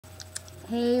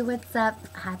Hey, what's up?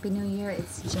 Happy New Year.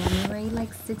 It's January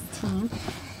like 16th,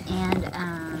 and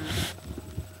I'm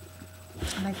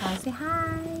like, hi, say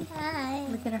hi. Hi.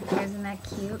 Look at her hair, isn't that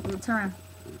cute? Ooh, turn around.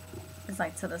 It's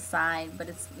like to the side, but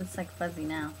it's like fuzzy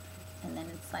now, and then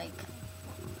it's like,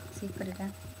 see, put it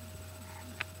down.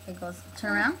 It goes,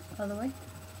 turn around all the way,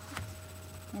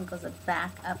 and it goes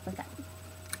back up like that.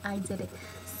 I did it.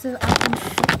 So I've been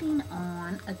sipping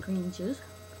on a green juice.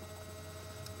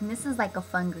 And this is like a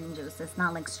fun green juice. It's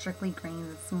not like strictly green.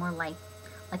 It's more like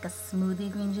a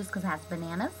smoothie green juice because it has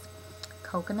bananas,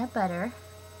 coconut butter,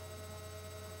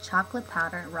 chocolate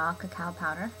powder, raw cacao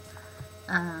powder.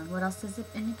 What else is it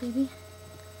in it, baby?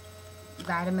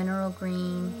 Vitameral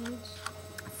green,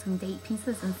 some date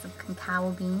pieces, and some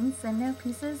cacao beans in there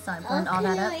pieces. So I blend all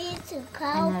that up. Eat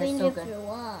cacao beans so if good. you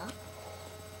want.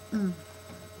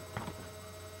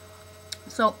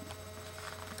 So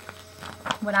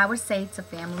what I would say to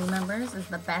family members is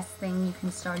the best thing you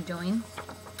can start doing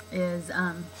is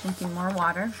drinking more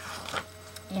water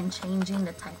and changing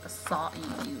the type of salt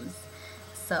you use.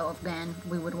 So again,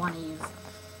 we would want to use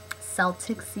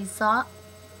Celtic sea salt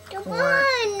or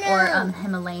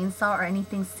Himalayan salt or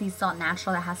anything sea salt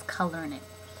natural that has color in it.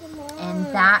 And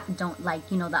that don't, like,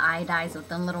 you know, the iodized with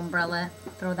the little umbrella,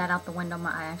 throw that out the window.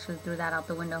 I actually threw that out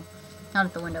the window. Not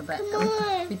out the window, but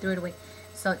we threw it away.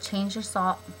 So change your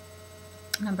salt,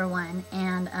 number one.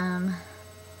 And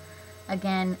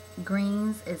again,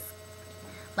 greens is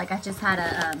like, I just had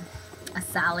a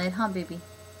salad, huh, baby?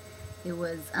 It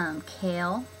was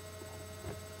kale.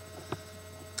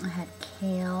 I had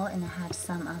kale, and it had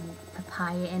some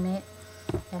papaya in it.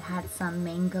 It had some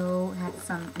mango, it had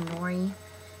some nori,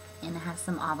 and it had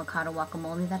some avocado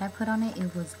guacamole that I put on it.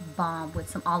 It was bomb with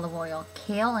some olive oil.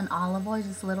 Kale and olive oil,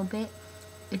 just a little bit.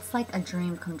 It's like a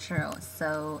dream come true.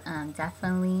 So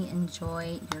definitely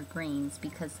enjoy your greens,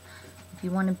 because if you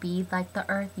want to be like the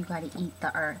earth, you got to eat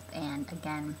the earth. And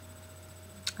again,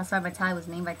 that's why Vitality was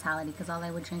named Vitality, because all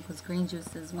I would drink was green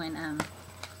juices when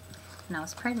I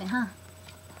was pregnant, huh?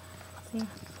 Say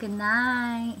good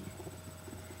night.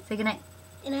 Say good night.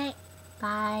 Good night.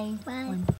 Bye. Bye. One.